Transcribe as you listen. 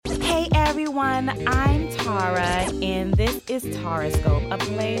everyone, I'm Tara, and this is Tarascope, a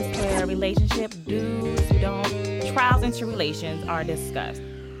place where relationship do's, don'ts, trials, and tribulations are discussed.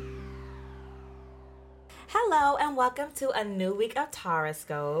 Hello, and welcome to a new week of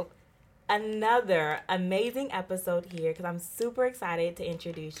Tarascope. Another amazing episode here, because I'm super excited to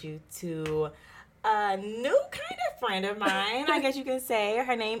introduce you to a new kind of friend of mine, I guess you can say.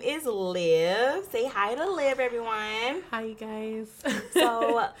 Her name is Liv. Say hi to Liv, everyone. Hi, you guys.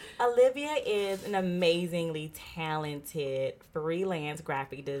 So, Olivia is an amazingly talented freelance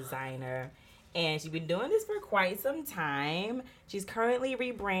graphic designer, and she's been doing this for quite some time. She's currently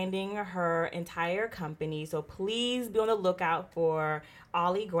rebranding her entire company, so please be on the lookout for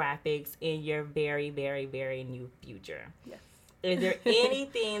Ollie Graphics in your very, very, very new future. Yes. Is there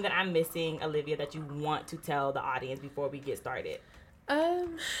anything that I'm missing, Olivia, that you want to tell the audience before we get started?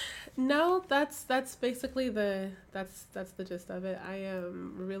 No, that's basically that's the gist of it. I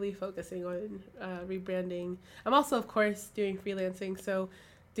am really focusing on rebranding. I'm also, of course, doing freelancing, so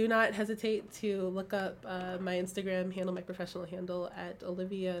do not hesitate to look up my Instagram handle, my professional handle at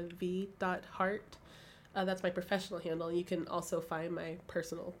oliviav.hart. That's my professional handle, and you can also find my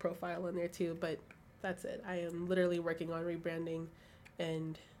personal profile in there too, but that's it. I am literally working on rebranding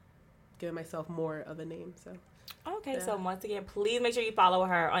and giving myself more of a name. So, okay. Yeah. So once again, please make sure you follow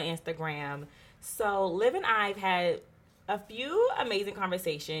her on Instagram. So Liv and I've had a few amazing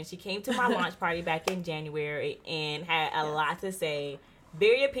conversations. She came to my launch party back in January and had a lot to say.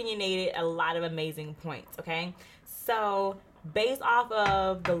 Very opinionated, a lot of amazing points. Okay. So based off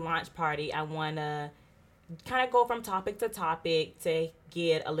of the launch party, I want to kind of go from topic to topic to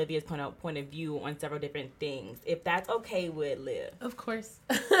get Olivia's point of view on several different things, if that's okay with Liv. Of course.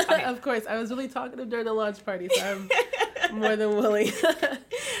 Okay. Of course. I was really talkative during the launch party, so I'm more than willing.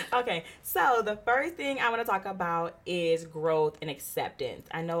 Okay, so the first thing I want to talk about is growth and acceptance.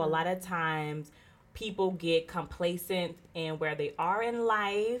 I know a lot of times people get complacent in where they are in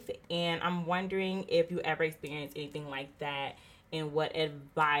life, and I'm wondering if you ever experienced anything like that, and what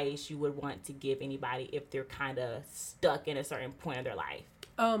advice you would want to give anybody if they're kind of stuck in a certain point of their life.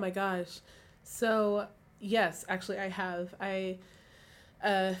 Oh my gosh. So yes, actually I have. I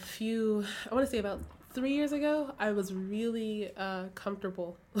want to say about 3 years ago, I was really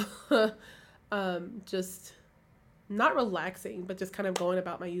comfortable just not relaxing, but just kind of going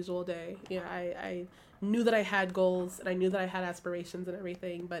about my usual day. You know, I knew that I had goals and I knew that I had aspirations and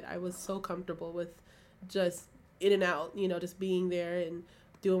everything, but I was so comfortable with just in and out, you know, just being there and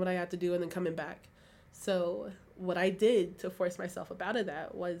doing what I had to do and then coming back. So what I did to force myself up out of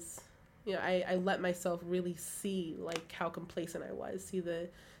that was, you know, I let myself really see like how complacent I was, so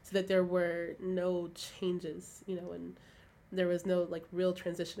that there were no changes, you know, and there was no like real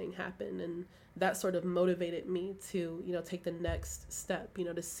transitioning happen. And that sort of motivated me to, you know, take the next step, you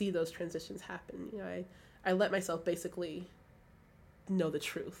know, to see those transitions happen. You know, I let myself basically know the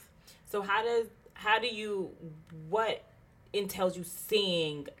truth. So what entails you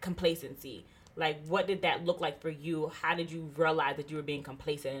seeing complacency? Like, what did that look like for you? How did you realize that you were being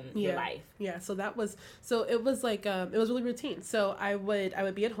complacent in your life? Yeah, so it was like, it was really routine. So I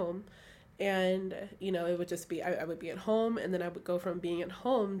would be at home, and, you know, it would just be, I would be at home, and then I would go from being at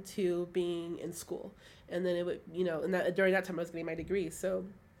home to being in school. And then it would, you know, and during that time I was getting my degree. So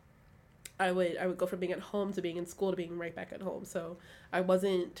I would go from being at home to being in school to being right back at home. So I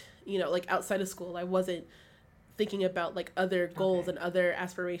wasn't, you know, like outside of school, I wasn't thinking about like other goals and other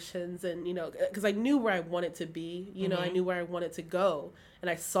aspirations, and, you know, because I knew where I wanted to be, you know, I knew where I wanted to go,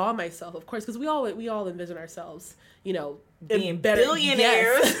 and I saw myself, of course, because we all envision ourselves, you know, being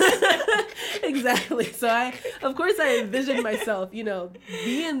billionaires. Yes. Exactly. So I envisioned myself, you know,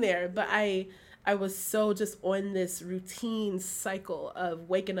 being there, but I was so just on this routine cycle of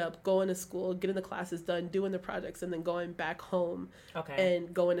waking up, going to school, getting the classes done, doing the projects, and then going back home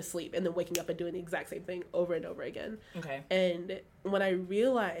and going to sleep, and then waking up and doing the exact same thing over and over again. Okay. And when I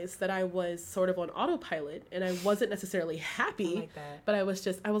realized that I was sort of on autopilot, and I wasn't necessarily happy, but I was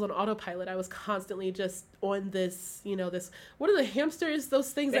on autopilot. I was constantly just on this, you know, what are the hamsters?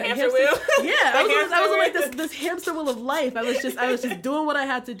 Those things that hamster wheel? Yeah, I was on like this hamster wheel of life. I was just doing what I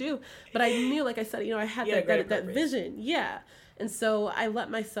had to do. But I knew, like I said, you know, I had that vision. Yeah. And so I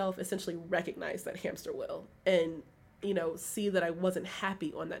let myself essentially recognize that hamster wheel and, you know, see that I wasn't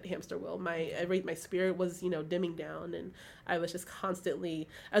happy on that hamster wheel. My spirit was, you know, dimming down, and I was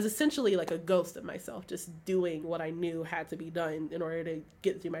essentially like a ghost of myself, just doing what I knew had to be done in order to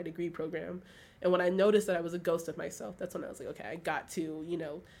get through my degree program. And when I noticed that I was a ghost of myself, that's when I was like, okay, I got to, you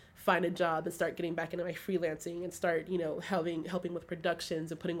know, find a job and start getting back into my freelancing and start, you know, helping with productions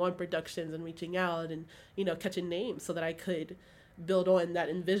and putting on productions and reaching out and, you know, catching names so that I could build on that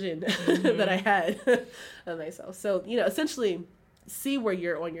envision that I had of myself. So, you know, essentially see where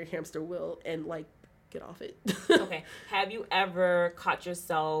you're on your hamster wheel and like get off it. Okay. Have you ever caught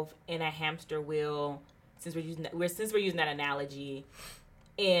yourself in a hamster wheel, since we're using that analogy,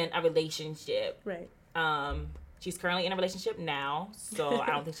 in a relationship? Right. She's currently in a relationship now, so I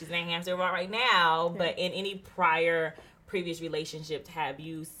don't think she's in a hamster wheel right now, but in any previous relationships, have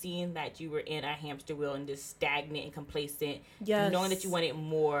you seen that you were in a hamster wheel and just stagnant and complacent, knowing that you wanted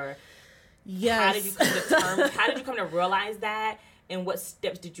more? Yes. How did you come to terms? How did you come to realize that? And what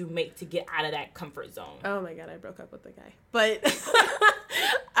steps did you make to get out of that comfort zone? Oh my God, I broke up with the guy. But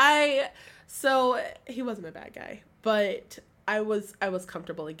so he wasn't a bad guy, but I was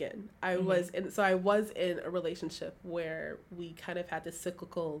comfortable again. I was in a relationship where we kind of had this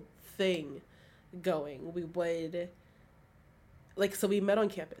cyclical thing going. We would so we met on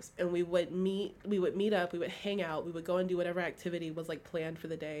campus and we would meet up, we would hang out, we would go and do whatever activity was like planned for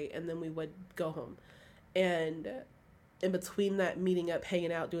the day, and then we would go home. And in between that meeting up,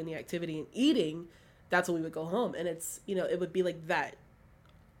 hanging out, doing the activity and eating, that's when we would go home. And it's, you know, it would be like that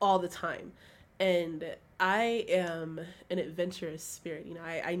all the time. And I am an adventurous spirit. You know,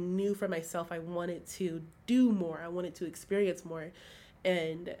 I knew for myself I wanted to do more. I wanted to experience more.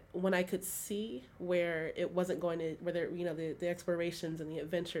 And when I could see where it wasn't going to, whether, you know, the explorations and the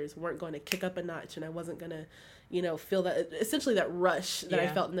adventures weren't going to kick up a notch, and I wasn't going to, you know, feel that, essentially that rush that I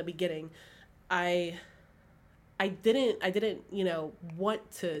felt in the beginning, I didn't, you know,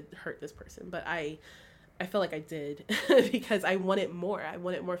 want to hurt this person, but I felt like I did because I wanted more. I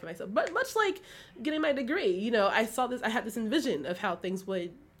wanted more for myself. But much like getting my degree, you know, I had this envision of how things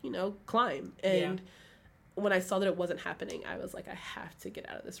would, you know, climb. And when I saw that it wasn't happening, I was like, I have to get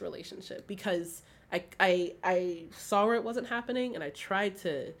out of this relationship, because I saw where it wasn't happening, and I tried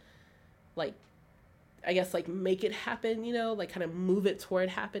to, like, I guess, like, make it happen, you know, like, kind of move it toward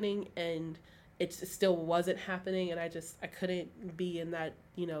happening, and it still wasn't happening. And I couldn't be in that,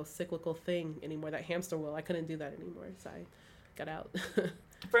 you know, cyclical thing anymore, that hamster wheel. I couldn't do that anymore, so I got out.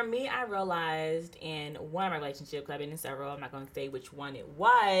 For me, I realized in one of my relationships, I've been in several, I'm not going to say which one it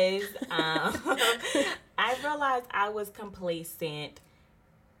was, I realized I was complacent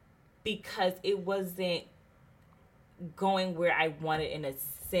because it wasn't going where I wanted, in a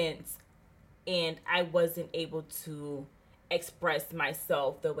sense, and I wasn't able to express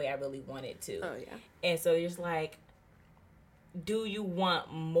myself the way I really wanted to. Oh, yeah. And so it's like, do you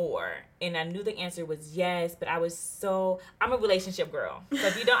want more? And I knew the answer was yes, but I'm a relationship girl. So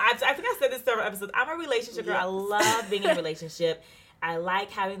if you don't, I think I said this several episodes, I'm a relationship girl. I love being in a relationship. I like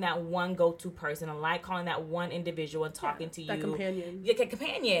having that one go-to person. I like calling that one individual and talking to you. That companion. Yeah,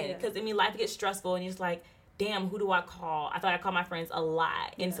 companion. Because, I mean, life gets stressful, and you're just like, damn, who do I call? I thought I call my friends a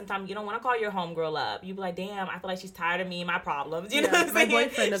lot. And sometimes you don't want to call your homegirl up. You be like, damn, I feel like she's tired of me and my problems. You know what I'm saying? My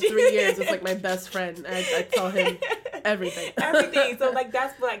boyfriend of 3 years is like my best friend. I tell him everything. Everything. So, like,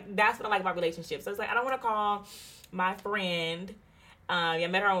 that's what I like about relationships. So it's like, I don't want to call my friend. I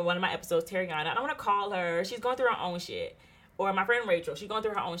met her on one of my episodes, Terriana. I don't want to call her. She's going through her own shit. Or my friend Rachel, she's going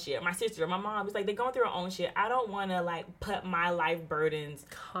through her own shit. Or my sister, or my mom, it's like, they're going through her own shit. I don't want to, like, put my life burdens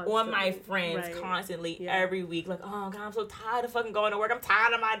on my friends constantly every week. Like, oh, God, I'm so tired of fucking going to work. I'm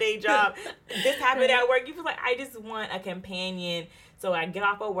tired of my day job. This happened at work. You feel like, I just want a companion. So I get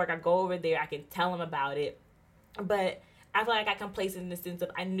off of work, I go over there, I can tell them about it. But I feel like I got complacent in the sense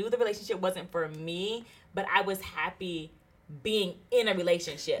of, I knew the relationship wasn't for me, but I was happy being in a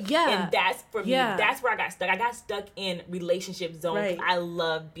relationship. Yeah. And that's for me, that's where I got stuck. I got stuck in relationship zone. Right. I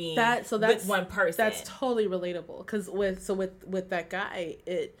love being with one person. That's totally relatable. Because with that guy,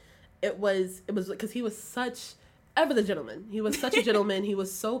 it was because he was ever the gentleman. He was such a gentleman. He was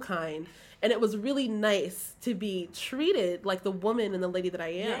so kind. And it was really nice to be treated like the woman and the lady that I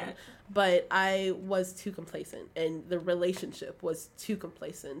am. Yeah. But I was too complacent, and the relationship was too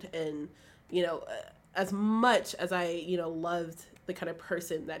complacent. And, you know, as much as I, you know, loved the kind of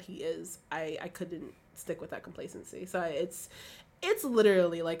person that he is, I couldn't stick with that complacency. So it's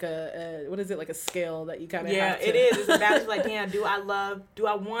literally like a what is it, like a scale that you kind of have to... it is. It's a balance. Like, damn, do I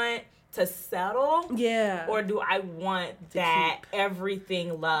want to settle? Yeah. Or do I want that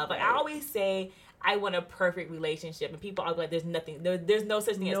everything love? Like, I always say, I want a perfect relationship, and people are like, there's no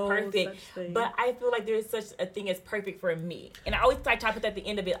such thing as perfect. But I feel like there's such a thing as perfect for me. And I always try to put at the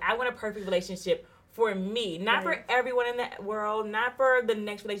end of it, I want a perfect relationship for me, not for everyone in the world, not for the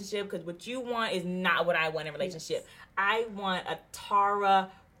next relationship, because what you want is not what I want in a relationship. Yes. I want a Tara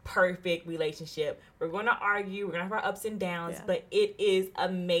perfect relationship. We're going to argue, we're going to have our ups and downs, but it is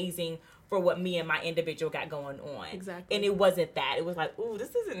amazing for what me and my individual got going on. Exactly. And it wasn't that. It was like, ooh,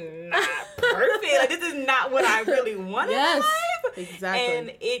 this is not perfect. Like, this is not what I really wanted in life. Exactly.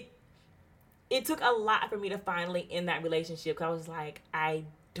 And it took a lot for me to finally end that relationship, because I was like, I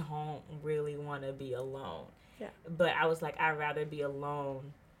don't really want to be alone. Yeah. But I was like, I'd rather be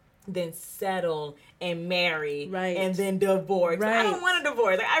alone than settle and marry and then divorce. Right. I don't want a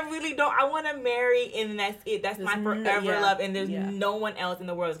divorce. Like, I really don't. I want to marry, and that's it. That's my forever love, and there's no one else in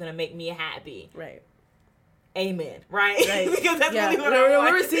the world that's going to make me happy. Right. Amen. Right? Because that's really what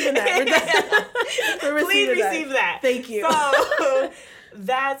we're receiving that. Please receive that. Thank you. So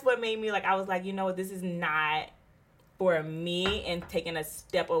that's what made me, like, I was like, you know what, this is not for me, and taking a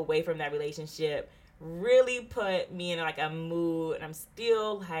step away from that relationship really put me in like a mood, and I'm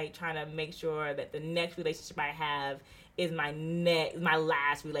still like trying to make sure that the next relationship I have is my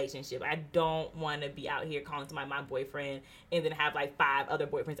last relationship. I don't want to be out here calling somebody my boyfriend and then have like 5 other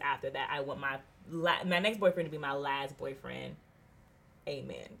boyfriends after that. I want my next boyfriend to be my last boyfriend.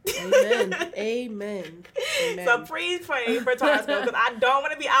 Amen. Amen. Amen. Amen. So please pray for Tarsco, because I don't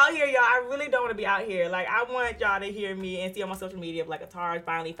want to be out here, y'all. I really don't want to be out here. Like, I want y'all to hear me and see on my social media of like, Atara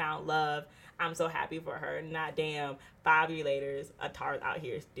finally found love. I'm so happy for her. Not damn 5 years later, Atara's out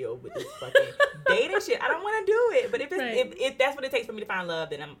here still with this fucking dating shit. I don't want to do it. But if that's what it takes for me to find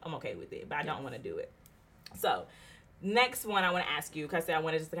love, then I'm okay with it. But I don't want to do it. So next one I want to ask you, because I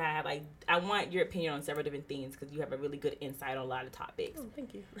want to just kind of have like, I want your opinion on several different things, because you have a really good insight on a lot of topics. Oh,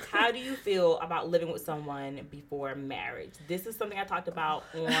 thank you. How do you feel about living with someone before marriage? This is something I talked about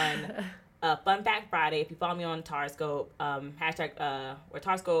on Fun Fact Friday. If you follow me on Tarscope, hashtag or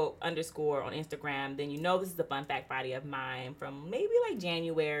Tarscope _ on Instagram, then you know this is a Fun Fact Friday of mine from maybe like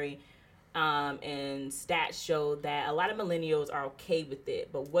January. And stats show that a lot of millennials are okay with it.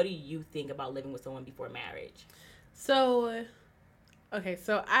 But what do you think about living with someone before marriage? So, okay,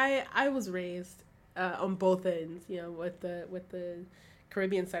 so I was raised on both ends, you know, with the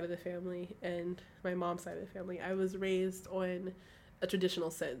Caribbean side of the family and my mom's side of the family. I was raised on a traditional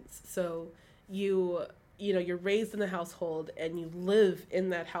sense. So you know, you're raised in the household and you live in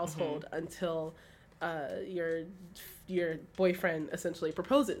that household until your boyfriend essentially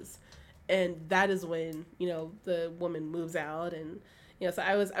proposes. And that is when, you know, the woman moves out. And, you know, so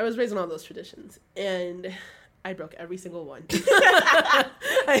I was raised on all those traditions, and I broke every single one.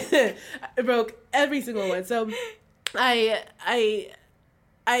 I broke every single one. So I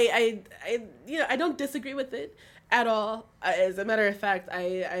you know, I don't disagree with it at all. As a matter of fact,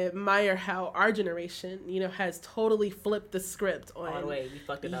 I admire how our generation, you know, has totally flipped the script on all the way we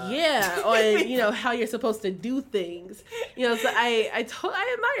fucked it up. Yeah, on, you know, how you're supposed to do things. You know, so I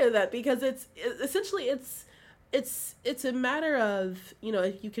admire that, because it's essentially it's a matter of, you know,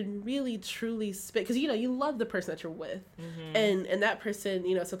 if you can really truly spit, because, you know, you love the person that you're with, and that person,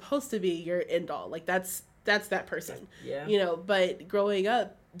 you know, is supposed to be your end all. Like, that's that person. Yeah. You know, but growing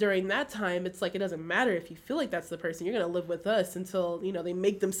up during that time, it's like, it doesn't matter if you feel like that's the person. You're going to live with us until, you know, they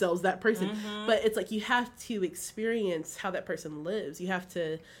make themselves that person. But it's like, you have to experience how that person lives. You have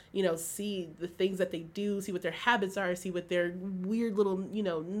to, you know, see the things that they do, see what their habits are, see what their weird little, you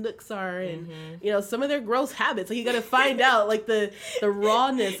know, nooks are, and, you know, some of their gross habits. Like, you got to find out, like, the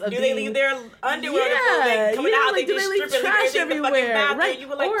rawness of do they leave their underwear coming out? Like, they do just they leave stripping trash everywhere? Right. You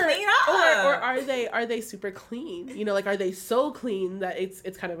were like, clean up. Or are they super clean? You know, like, are they so clean that it's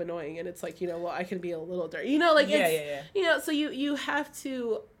kind of annoying, and it's like, you know, well, I can be a little dirty. You know, like, it's, you know, so you have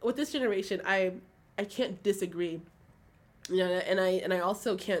to, with this generation, I can't disagree. You know, and I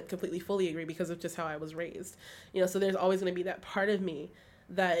also can't completely fully agree, because of just how I was raised. You know, so there's always going to be that part of me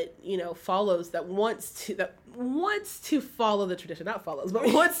that, you know, wants to follow the tradition, not follows,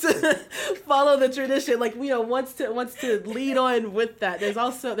 but wants to follow the tradition, like, you know, wants to lead on with that. There's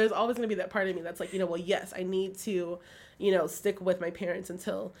always going to be that part of me that's like, you know, well, yes, I need to, you know, stick with my parents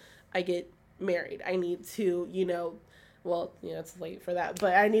until I get married. I need to, you know, well, you know, it's late for that,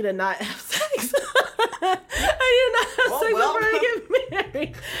 but I need to not have sex. I need to not have sex before I get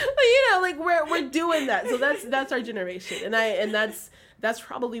married. But, you know, like, we're doing that. So that's our generation. And that's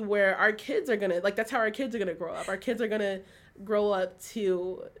probably where our kids are gonna, like, that's how our kids are gonna grow up. Our kids are gonna grow up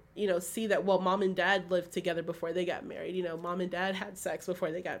to, you know, see that, well, mom and dad lived together before they got married. You know, mom and dad had sex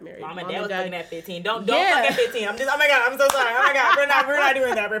before they got married. Mom and dad was fucking at 15. Don't fuck at 15. I'm just, oh my God, I'm so sorry. Oh my God, we're not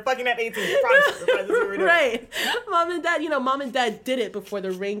doing that. We're fucking at 18. Promise. Right. Mom and dad did it before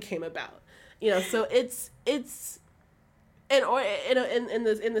the ring came about. You know, so it's and or in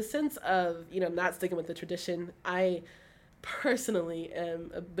the sense of, you know, not sticking with the tradition, I personally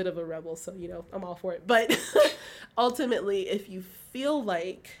am a bit of a rebel, so, you know, I'm all for it. But ultimately, if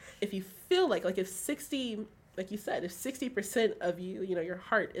 60 like you said, if 60% of you, your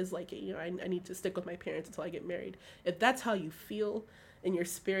heart is like, I need to stick with my parents until I get married. If that's how you feel in your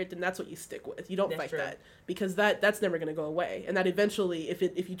spirit, then that's what you stick with. You don't fight that, because that's never going to go away. And that eventually,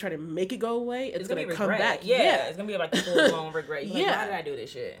 if you try to make it go away, it's going to come back. Yeah. It's going to be like full-blown regret. You're like, why did I do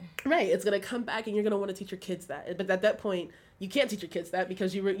this shit? Right. It's going to come back, and you're going to want to teach your kids that. But at that point, you can't teach your kids that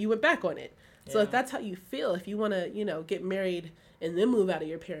because you went back on it. So if that's how you feel, if you want to, get married and then move out of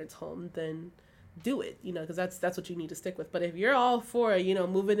your parents' home, then do it, because that's what you need to stick with. But if you're all for,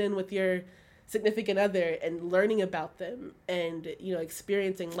 moving in with your significant other and learning about them and,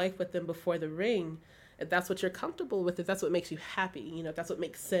 experiencing life with them before the ring, if that's what you're comfortable with, if that's what makes you happy, if that's what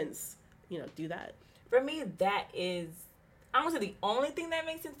makes sense, do that. For me, that is, I don't say the only thing that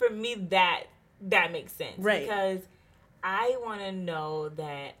makes sense. For me, that makes sense. Right. Because I want to know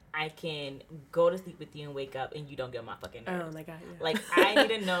that I can go to sleep with you and wake up and you don't get on my fucking nerves. Oh my God. Yeah. Like, I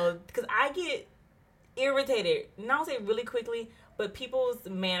need to know, because I get irritated, not say really quickly, but people's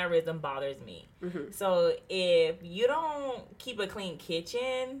mannerism bothers me. Mm-hmm. So if you don't keep a clean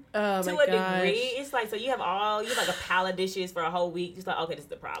kitchen to a degree, it's like, so you have like a pile of dishes for a whole week. Just like, okay, this is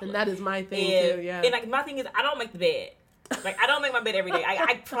the problem. And that is my thing too, yeah. And like, my thing is, I don't make the bed. Like, I don't make my bed every day.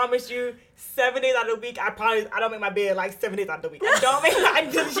 I promise you, 7 days out of the week, I don't make my bed like 7 days out of the week. I don't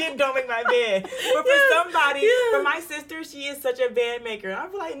make my bed. But for somebody, for my sister, she is such a bed maker.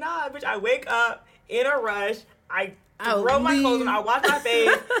 I'm like, nah, bitch, I wake up in a rush. I throw my clothes on, I wash my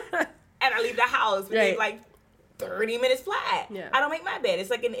face, and I leave the house within like 30 minutes flat. Yeah. I don't make my bed. It's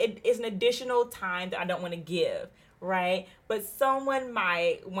like it's an additional time that I don't want to give, right? But someone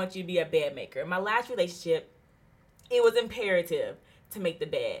might want you to be a bed maker. In my last relationship, it was imperative to make the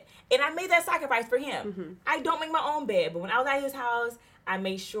bed. And I made that sacrifice for him. Mm-hmm. I don't make my own bed, but when I was at his house, I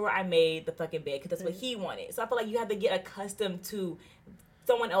made sure I made the fucking bed because that's what he wanted. So I feel like you have to get accustomed to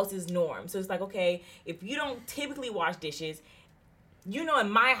someone else's norm. So it's like, okay, if you don't typically wash dishes,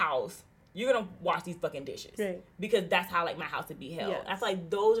 in my house, you're going to wash these fucking dishes. Right. Because that's how, like, my house would be held. Yes. I feel like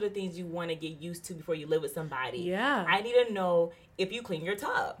those are the things you want to get used to before you live with somebody. Yeah. I need to know if you clean your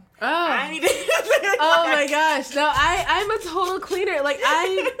tub. Oh. I need to... Oh, my gosh. No, I'm a total cleaner. Like,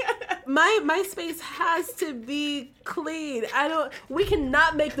 my space has to be clean. We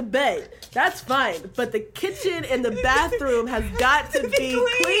cannot make the bed. That's fine. But the kitchen and the bathroom has got to be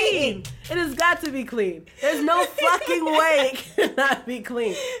clean. It has got to be clean. There's no fucking way it cannot be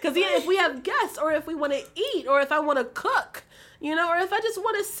clean. Because if we have guests, or if we want to eat, or if I want to cook, or if I just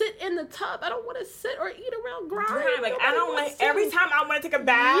want to sit in the tub, I don't want to sit or eat around grime. Like, I don't want, every time I want to take a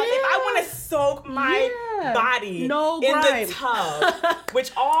bath, if I want to soak my body in the tub,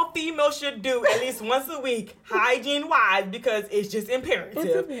 which all females should do at least once a week, hygiene-wise, because it's just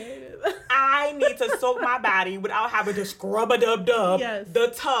imperative. I need to soak my body without having to scrub-a-dub-dub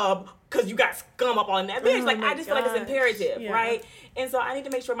the tub, because you got scum up on that bitch. I just feel like it's imperative, right? And so I need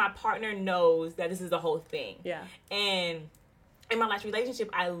to make sure my partner knows that this is the whole thing. Yeah. And in my last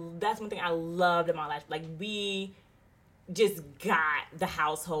relationship, that's one thing I loved in my life. Like, we just got the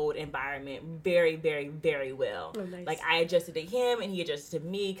household environment very, very, very well. Oh, nice. Like, I adjusted to him and he adjusted to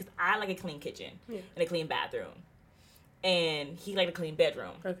me because I like a clean kitchen and a clean bathroom. And he liked a clean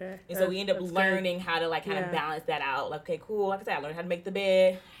bedroom. Okay. And so we ended up learning how to kind of balance that out. Like, okay, cool. Like I said, I learned how to make the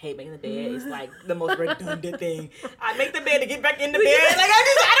bed. I hate making the bed. It's like the most redundant thing. I make the bed to get back in the bed. Like,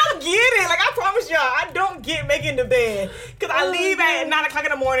 I don't get it. Like, I promise y'all, I don't get making the bed. Because I leave at 9 o'clock in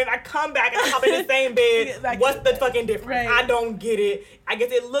the morning. I come back and I hop in the same bed. What's the fucking difference? Right. I don't get it. I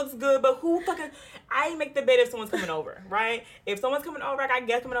guess it looks good, but who fucking... I make the bed if someone's coming over, right? If someone's coming over, I got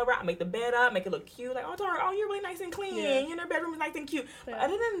guests coming over, I make the bed up, make it look cute. Like, oh, Tara, you're really nice and clean. Yeah. Your bedroom is nice and cute. Yeah. But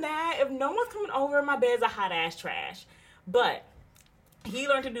other than that, if no one's coming over, my bed's a hot ass trash. But he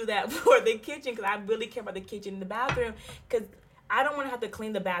learned to do that for the kitchen because I really care about the kitchen and the bathroom because I don't want to have to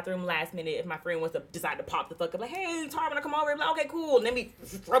clean the bathroom last minute if my friend wants to decide to pop the fuck up. Like, hey, Tara, want to come over? I'm like, okay, cool. And then we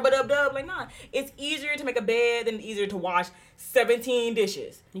rub it up. Like, nah. It's easier to make a bed than easier to wash 17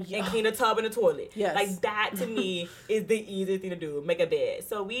 dishes and clean a tub and a toilet. Yes. Like, that to me is the easiest thing to do, make a bed.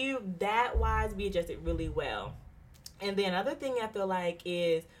 So we adjusted really well. And then another thing I feel like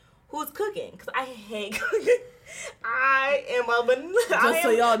is who's cooking? Because I hate cooking.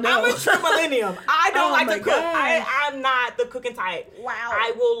 So y'all know. I'm a true millennium. I don't like to cook. I'm not the cooking type. Wow.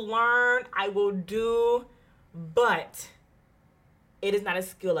 I will learn. I will do. But it is not a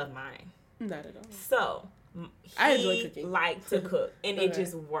skill of mine. Not at all. So I enjoy cooking. Like to cook. And it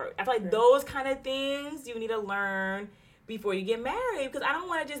just worked. I feel like those kind of things you need to learn before you get married, because I don't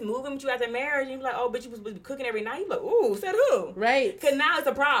want to just move in with you after marriage and be like, oh, but you was cooking every night. You like, ooh, said who? Right. Because now it's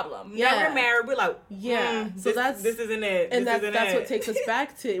a problem. Yeah. Now we're married. We're like, so this isn't it. And that's what takes us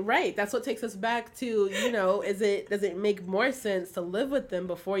back to, right. That's what takes us back to, does it make more sense to live with them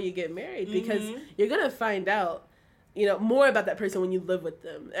before you get married? Because you're going to find out, more about that person when you live with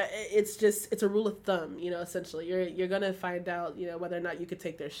them. It's a rule of thumb, essentially. You're going to find out, whether or not you could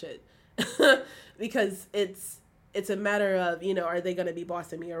take their shit. Because it's a matter of, are they going to be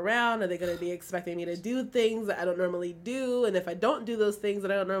bossing me around? Are they going to be expecting me to do things that I don't normally do? And if I don't do those things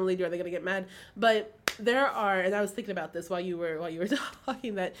that I don't normally do, are they going to get mad? But there are, and I was thinking about this while you were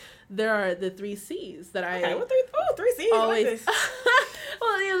talking, that there are the 3 C's that I... Okay, three C's? Always, I like this.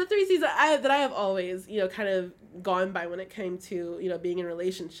 Well, the 3 C's that I have always, kind of gone by when it came to, being in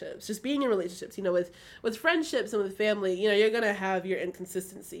relationships. Just being in relationships, with friendships and with family, you're going to have your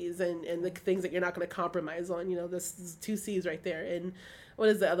inconsistencies and the things that you're not going to compromise on. This is 2 C's right there. And what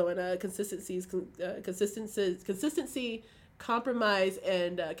is the other one? Consistency, compromise,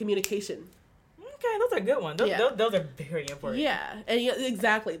 and communication. Okay, those are good ones. Those are very important. Yeah, and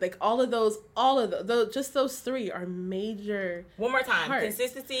exactly. Like all of those, just those 3 are major. One more time: parts.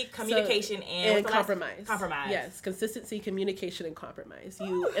 Consistency, communication, and compromise. Compromise. Yes, consistency, communication, and compromise.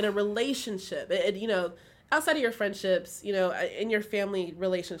 You in a relationship, and outside of your friendships, in your family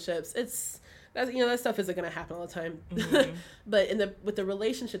relationships, that stuff isn't going to happen all the time. Mm-hmm. But with the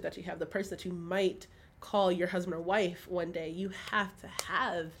relationship that you have, the person that you might call your husband or wife one day, you have to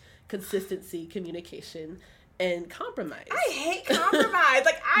have consistency, communication, and compromise. I hate compromise.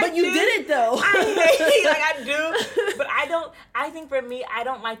 But you did it though. I do. But I don't. I think for me, I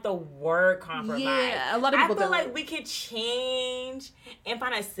don't like the word compromise. Yeah, a lot of people don't. I feel like we could change and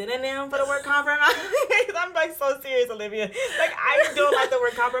find a synonym for the word compromise. I'm so serious, Olivia. I don't like the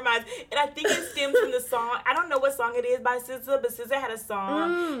word compromise, and I think it stems from the song. I don't know what song it is by SZA, but SZA had a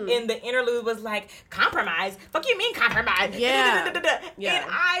song, and the interlude was like, compromise. Fuck you mean compromise? Yeah. And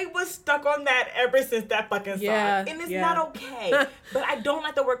I was stuck on that ever since that fucking song. Yeah. And it's not okay. But I don't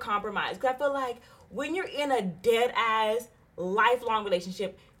like the word compromise, because I feel like when you're in a dead ass lifelong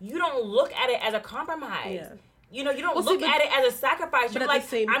relationship, you don't look at it as a compromise. Yeah. You don't look at it as a sacrifice. You're like,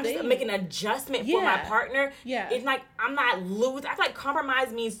 I'm just making an adjustment for my partner. Yeah. It's like, I'm not losing. I feel like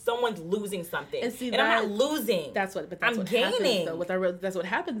compromise means someone's losing something. And I'm not losing. I'm gaining. That's what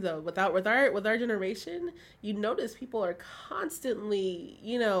happens though. With our generation, you notice people are constantly,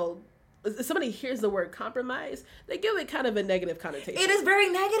 if somebody hears the word compromise, they give it kind of a negative connotation. It is very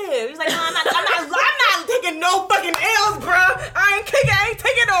negative. It's like, no, I'm not taking no fucking L's, bro. I ain't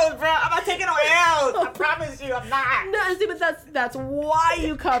taking those, bro. I'm not taking no L's. I promise you, I'm not. No, see, but that's why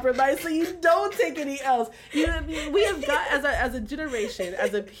you compromise, so you don't take any L's. We have got, as a generation,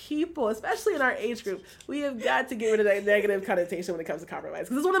 as a people, especially in our age group, we have got to get rid of that negative connotation when it comes to compromise.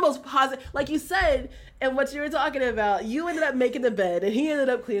 Because it's one of the most positive, like you said, and what you were talking about, you ended up making the bed, and he ended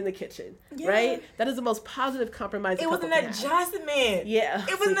up cleaning the kitchen, right? That is the most positive compromise. It was an adjustment. Yeah.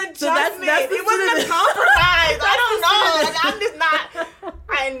 It was an adjustment. It wasn't a compromise. I don't know. I'm just not.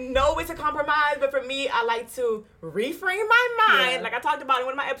 I know it's a compromise, but for me, I like to reframe my mind, like I talked about in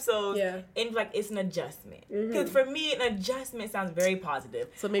one of my episodes, and it's an adjustment. Because for me, an adjustment sounds very positive.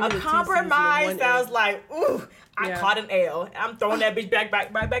 So maybe a compromise sounds like, ooh, I caught an L. I'm throwing that bitch back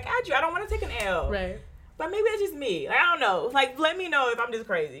at you. I don't want to take an L. Right. But maybe it's just me. I don't know. Let me know if I'm just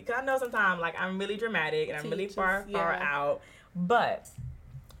crazy. Because I know sometimes, I'm really dramatic and I'm really far out. But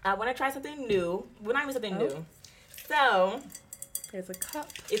I want to try something new. Well, not even something new. So... It's a cup.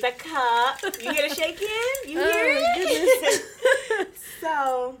 It's a cup. You hear the shaking? You hear it?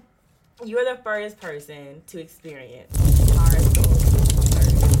 So, you're the first person to experience horoscope.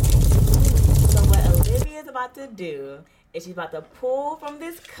 So, what Olivia's about to do is she's about to pull from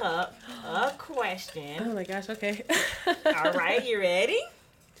this cup a question. Oh my gosh, okay. All right, you ready?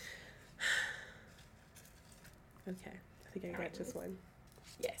 Okay, I think I got just one.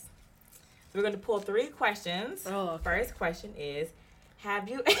 Yes. We're going to pull 3 questions. Oh, okay. First question is, have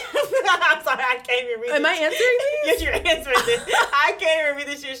you... I'm sorry, I can't even read Am I answering these? Yes, you're answering this. I can't even read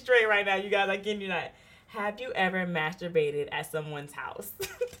this shit straight right now, you guys. I kid you not. Have you ever masturbated at someone's house?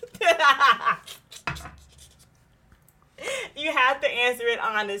 You have to answer it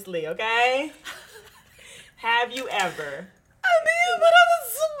honestly, okay? Have you ever? I mean, but on the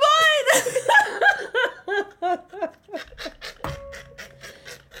spine.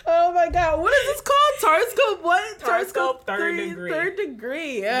 Oh my God, what is this called? Tarscope what? Tarscope third degree. Third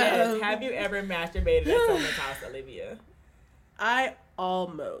degree, Yes. Have you ever masturbated at someone's house, Olivia? I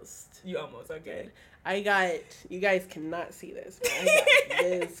almost. You almost, okay. You guys cannot see this, but I got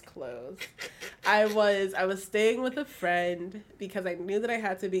this close. I was staying with a friend because I knew that I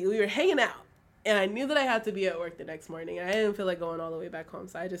had to be. We were hanging out, and I knew that I had to be at work the next morning, and I didn't feel like going all the way back home,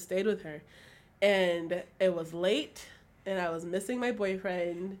 so I just stayed with her. And it was late, and I was missing my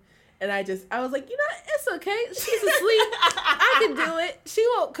boyfriend, and I was like, it's okay. She's asleep. I can do it. She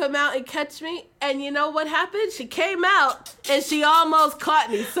won't come out and catch me. And you know what happened? She came out, and she almost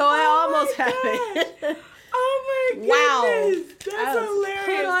caught me, so I almost had it. Oh my goodness. Wow. That's hilarious.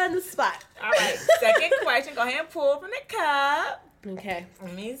 Put on the spot. All right. Second question. Go ahead and pull from the cup. Okay.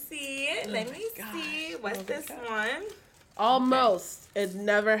 Let me see it. Let me see. What's this one? Almost. Okay. It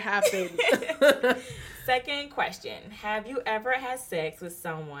never happened. Second question. Have you ever had sex with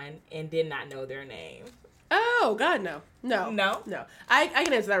someone and did not know their name? Oh, God, no. No. I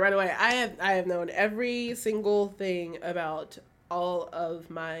can answer that right away. I have known every single thing about all of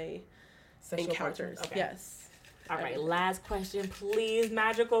my encounters. Okay. Yes. All right. Last question, please.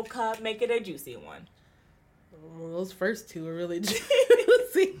 Magical cup. Make it a juicy one. Well, those first two are really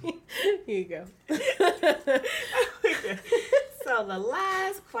juicy. Here you go. So the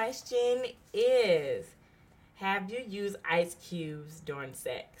last question is, have you used ice cubes during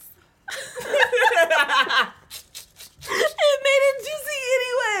sex? It made it juicy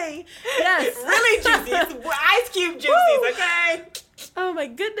anyway. Yes. Really juicy. It's ice cube juices, okay? Oh my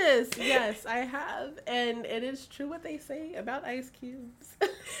goodness. Yes, I have. And it is true what they say about ice cubes.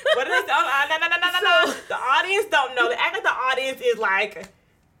 What do they say? No. The audience don't know. They act like the audience is like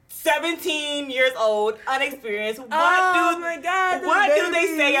 17 years old, unexperienced. What do they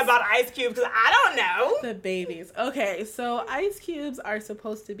say about ice cubes? Because I don't know. The babies. Okay, so ice cubes are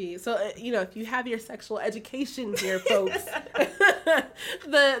supposed to be, if you have your sexual education here, folks,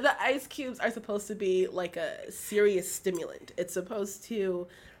 the ice cubes are supposed to be like a serious stimulant. It's supposed to,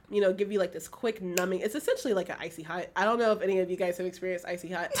 give you like this quick numbing. It's essentially like an icy hot. I don't know if any of you guys have experienced icy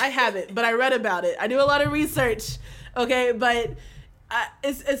hot. I haven't, but I read about it. I do a lot of research, okay, but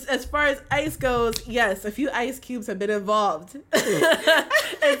it's as far as ice goes, yes, a few ice cubes have been involved.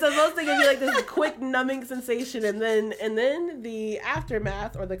 It's supposed to give you like this quick numbing sensation, and then the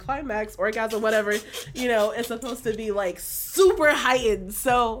aftermath or the climax, orgasm, whatever, it's supposed to be like super heightened.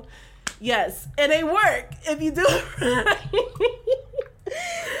 So yes, and they work if you do it right.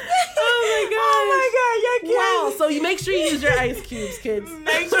 Oh my god, wow, so you make sure you use your ice cubes, kids.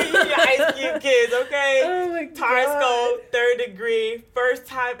 Make sure you use your ice cube, kids, okay? Oh my god. Tarsco, 3rd degree, first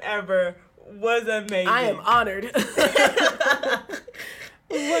time ever, was amazing. I am honored.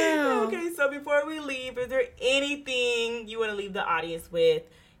 Wow. Okay, so before we leave, is there anything you want to leave the audience with?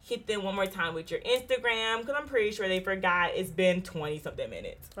 Hit them one more time with your Instagram, because I'm pretty sure they forgot. It's been 20-something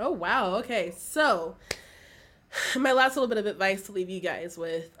minutes. Oh, wow. Okay, so my last little bit of advice to leave you guys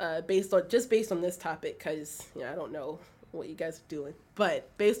with, based on this topic, because I don't know what you guys are doing, but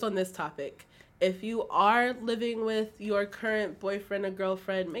based on this topic, if you are living with your current boyfriend or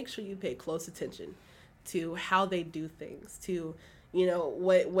girlfriend, make sure you pay close attention to how they do things, to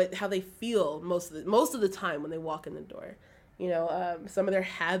how they feel most of the time when they walk in the door. Some of their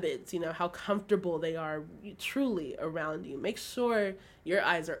habits, how comfortable they are truly around you. Make sure your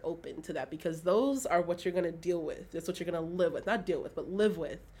eyes are open to that, because those are what you're going to deal with. That's what you're going to live with. Not deal with, but live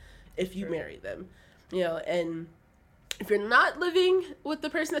with if you marry them. And if you're not living with the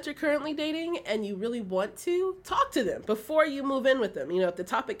person that you're currently dating and you really want to, talk to them before you move in with them. If the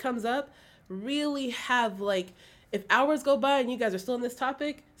topic comes up, really have if hours go by and you guys are still on this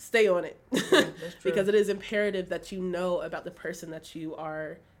topic, stay on it. Because it is imperative that you know about the person that you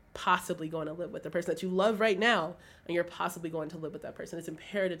are possibly going to live with, the person that you love right now, and you're possibly going to live with that person. It's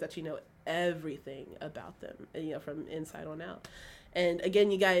imperative that you know everything about them, from inside on out. And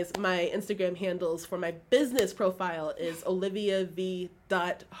again, you guys, my Instagram handles for my business profile is oliviav.hart.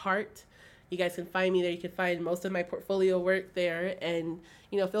 You guys can find me there. You can find most of my portfolio work there. And,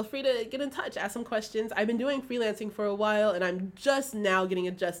 feel free to get in touch, ask some questions. I've been doing freelancing for a while, and I'm just now getting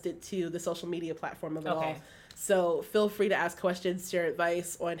adjusted to the social media platform of it all. So feel free to ask questions, share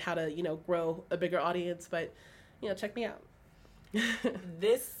advice on how to, grow a bigger audience. But, check me out.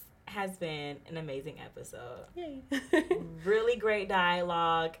 This has been an amazing episode. Yay. Really great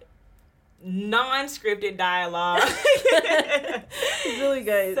dialogue. Non-scripted dialogue. Really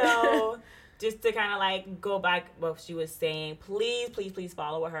good. So just to kind of go back what she was saying, please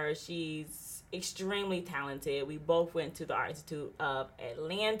follow her. She's extremely talented. We both went to the Art Institute of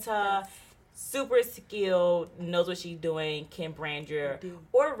Atlanta. Yes. Super skilled, knows what she's doing, can brand your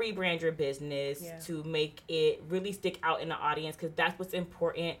or rebrand your business to make it really stick out in the audience, because that's what's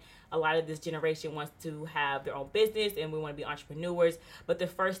important. a lot of this generation wants to have their own business and we want to be entrepreneurs. But the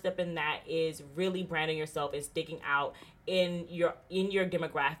first step in that is really branding yourself and sticking out in your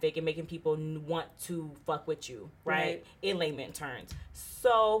demographic and making people want to fuck with you, right? In layman terms.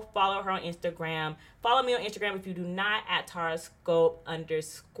 So follow her on Instagram. Follow me on Instagram if you do not, at Tarascope_.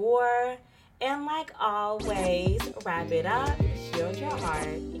 And like always, wrap it up, shield your heart,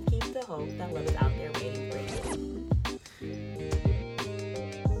 and keep the hope that love is out there waiting for you.